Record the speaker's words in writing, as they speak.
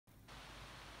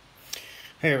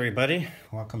Hey everybody,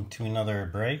 welcome to another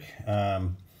break.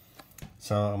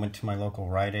 So I went to my local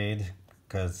Rite Aid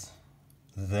because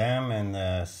them and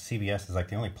the CVS is like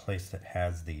the only place that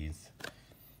has these.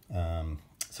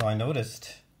 So I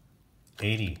noticed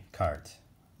 80 cards.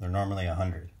 They're normally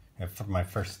 100. My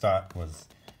first thought was,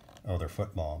 oh, they're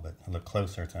football, but I look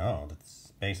closer, it's oh,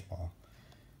 it's baseball.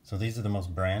 So these are the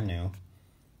most brand new.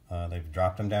 They've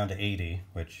dropped them down to 80,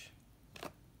 which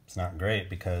it's not great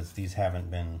because these haven't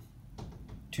been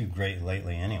too great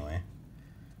lately anyway.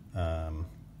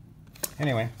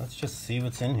 Anyway, let's just see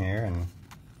what's in here and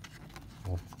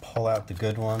we'll pull out the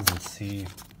good ones and see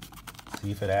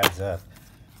if it adds up.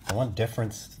 The one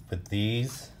difference with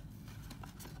these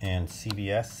and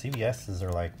CVS's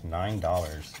are like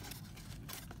 $9.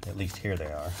 At least here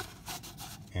they are.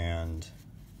 And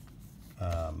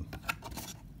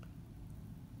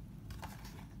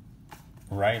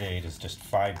Rite Aid is just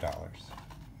 $5.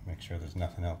 Make sure there's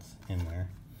nothing else in there.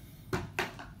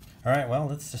 All right, well,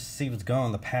 let's just see what's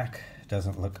going. The pack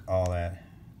doesn't look all that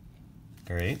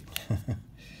great,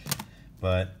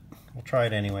 but we'll try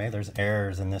it anyway. There's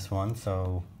errors in this one,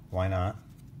 so why not?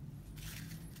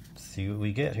 See what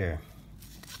we get here.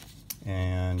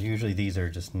 And usually these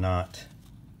are just not,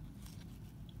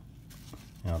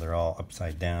 you know, they're all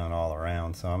upside down all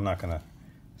around, so I'm not gonna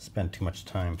spend too much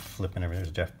time flipping everything.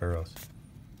 There's Jeff Burrows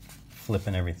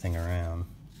flipping everything around,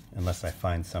 unless I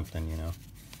find something, you know.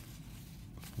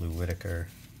 Lou Whitaker.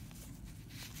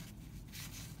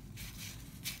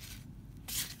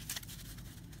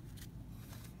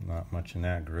 Not much in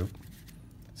that group.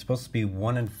 It's supposed to be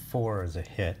 1 and 4 as a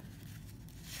hit.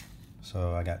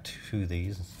 So I got 2 of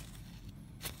these.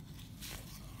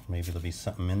 Maybe there'll be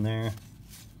something in there.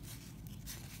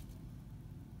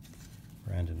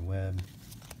 Brandon Webb.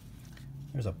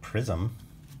 There's a Prism.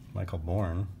 Michael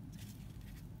Bourne.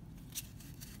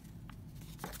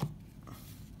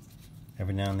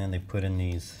 Every now and then they put in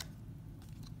these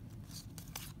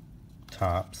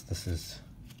tops. This is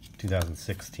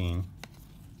 2016.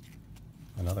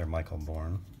 Another Michael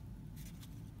Bourne.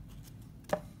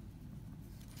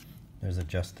 There's a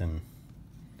Justin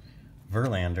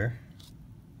Verlander.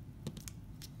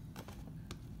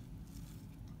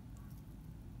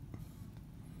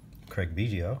 Craig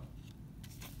Biggio.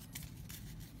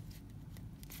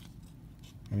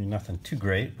 I mean, nothing too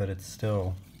great, but it's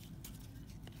still,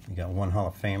 you got one Hall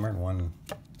of Famer and one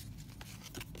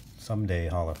someday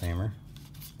Hall of Famer.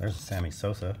 There's Sammy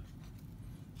Sosa.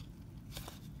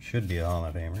 Should be a Hall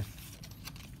of Famer.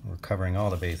 We're covering all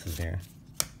the bases here.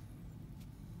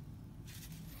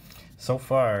 So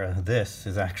far, this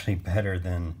is actually better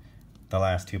than the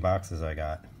last 2 boxes I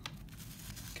got.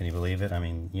 Can you believe it? I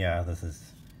mean, yeah, this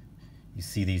is, you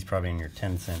see these probably in your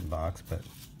 10-cent box, but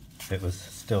it was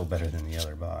still better than the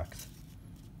other box.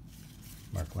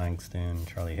 Mark Langston,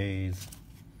 Charlie Hayes,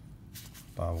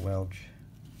 Bob Welch,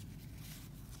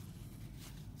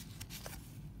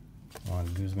 Juan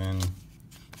Guzman,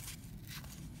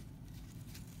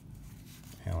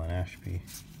 Alan Ashby.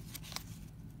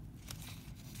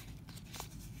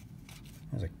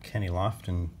 There's a Kenny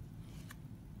Lofton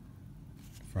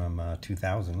from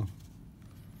 2000.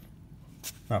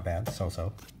 Not bad,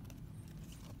 so-so.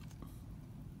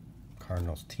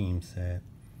 Cardinals team set.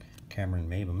 Cameron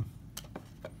Mabum.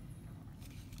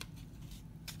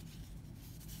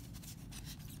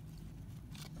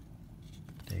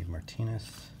 Dave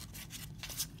Martinez.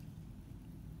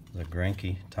 The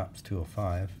Greinke, tops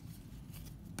 205.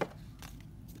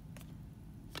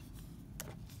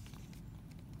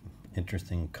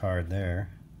 Interesting card there.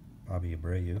 Bobby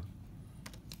Abreu.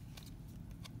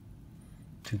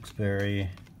 Tewksbury,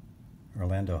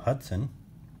 Orlando Hudson.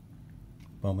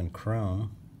 Bowman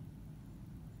Chrome.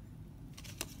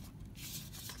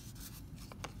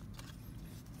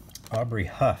 Aubrey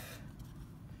Huff.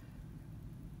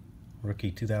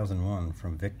 Rookie 2001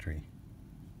 from Victory.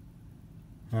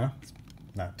 Huh? It's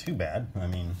not too bad. I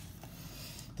mean,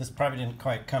 this probably didn't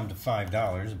quite come to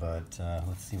 $5, but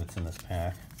let's see what's in this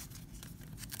pack.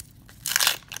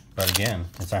 But again,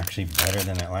 it's actually better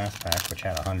than that last pack, which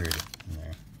had 100 in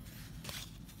there.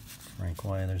 Frank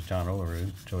White, there's John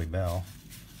Olerud, Joey Bell,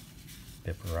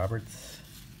 Pippa Roberts,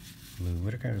 Lou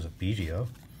Whitaker, there's a Biggio,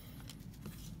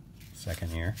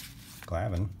 second year,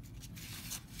 Glavine.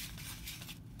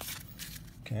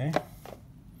 Okay.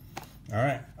 All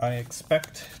right, I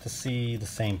expect to see the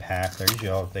same pack. They're usually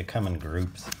all, they come in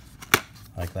groups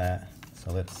like that.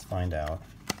 So let's find out.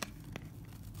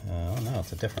 Oh no,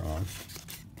 it's a different one.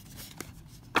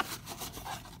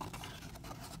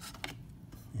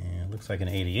 And it looks like an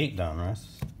 88 Donruss.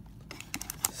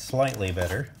 Slightly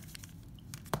better.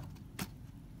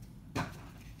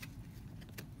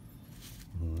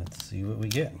 Let's see what we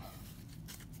get.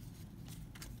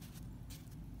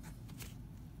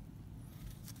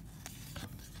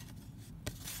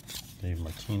 Dave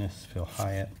Martinez, Phil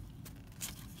Hyatt,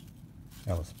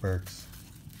 Ellis Burks,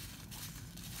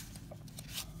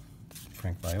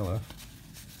 Frank Viola,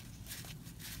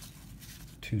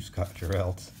 2 Scott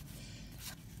Jarrelts,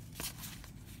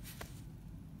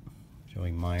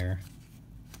 Joey Meyer,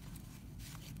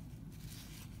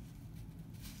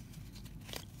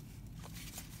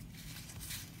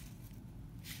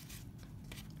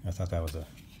 I thought that was a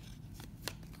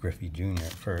Griffey Jr.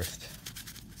 at first.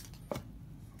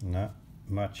 Not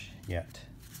much yet.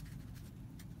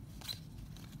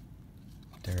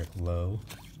 Derek Lowe,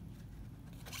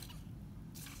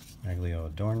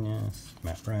 Maglio Adornias,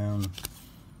 Matt Brown,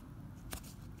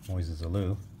 Moises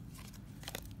Alou,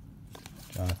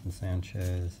 Jonathan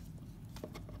Sanchez,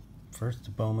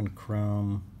 first Bowman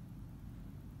Chrome.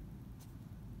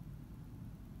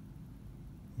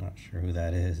 Not sure who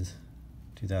that is.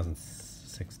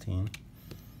 2016.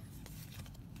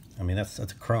 I mean, that's a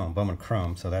Chrome, Bowman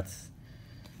Chrome, so that's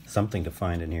something to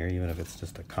find in here, even if it's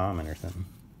just a common or something.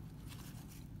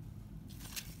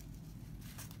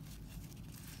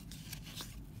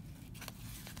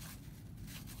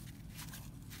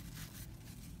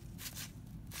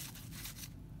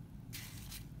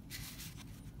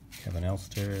 Kevin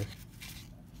Elster.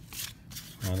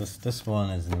 Now this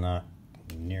one is not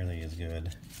nearly as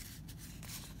good.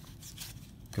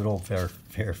 Good old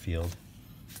Fairfield.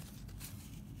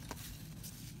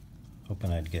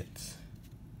 Hoping I'd get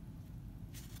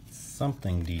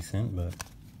something decent, but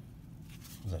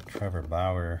was that Trevor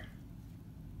Bauer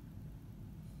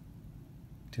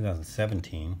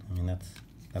 2017? I mean,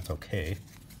 that's okay.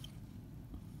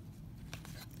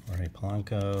 Jorge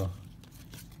Polanco,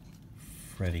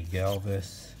 Freddie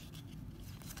Galvis,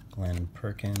 Glenn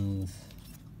Perkins,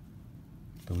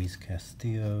 Luis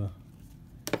Castillo,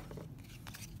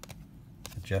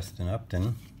 Justin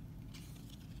Upton,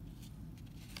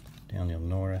 Daniel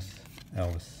Norris,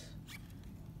 Elvis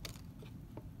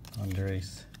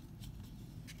Andres.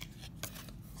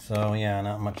 So yeah,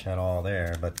 not much at all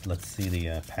there, but let's see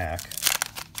the pack.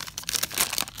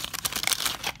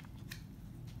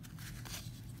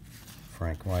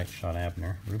 Frank White, Sean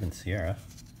Abner, Ruben Sierra,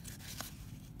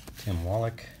 Tim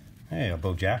Wallach, hey, a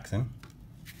Bo Jackson,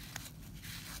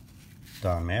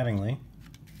 Don Mattingly,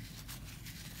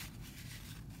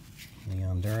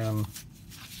 Leon Durham,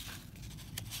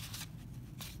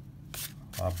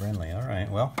 Bob Brenly. All right,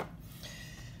 well,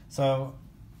 so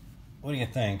what do you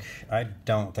think? I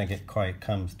don't think it quite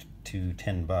comes to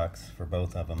 $10 for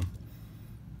both of them.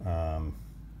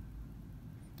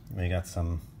 We got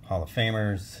some Hall of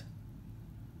Famers,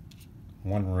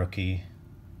 one rookie,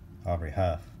 Aubrey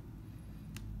Huff.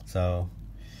 So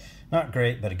not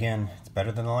great, but again, it's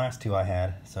better than the last 2 I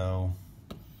had. So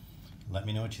let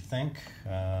me know what you think.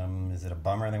 Is it a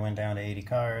bummer they went down to 80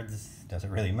 cards? Does it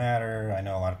really matter? I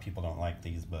know a lot of people don't like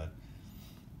these, but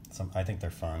I think they're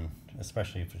fun,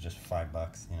 especially if it's just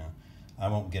 $5, you know. I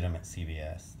won't get them at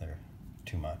CVS. They're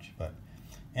too much. But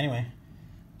anyway,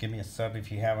 give me a sub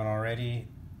if you haven't already.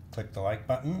 Click the like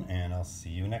button, and I'll see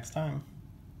you next time.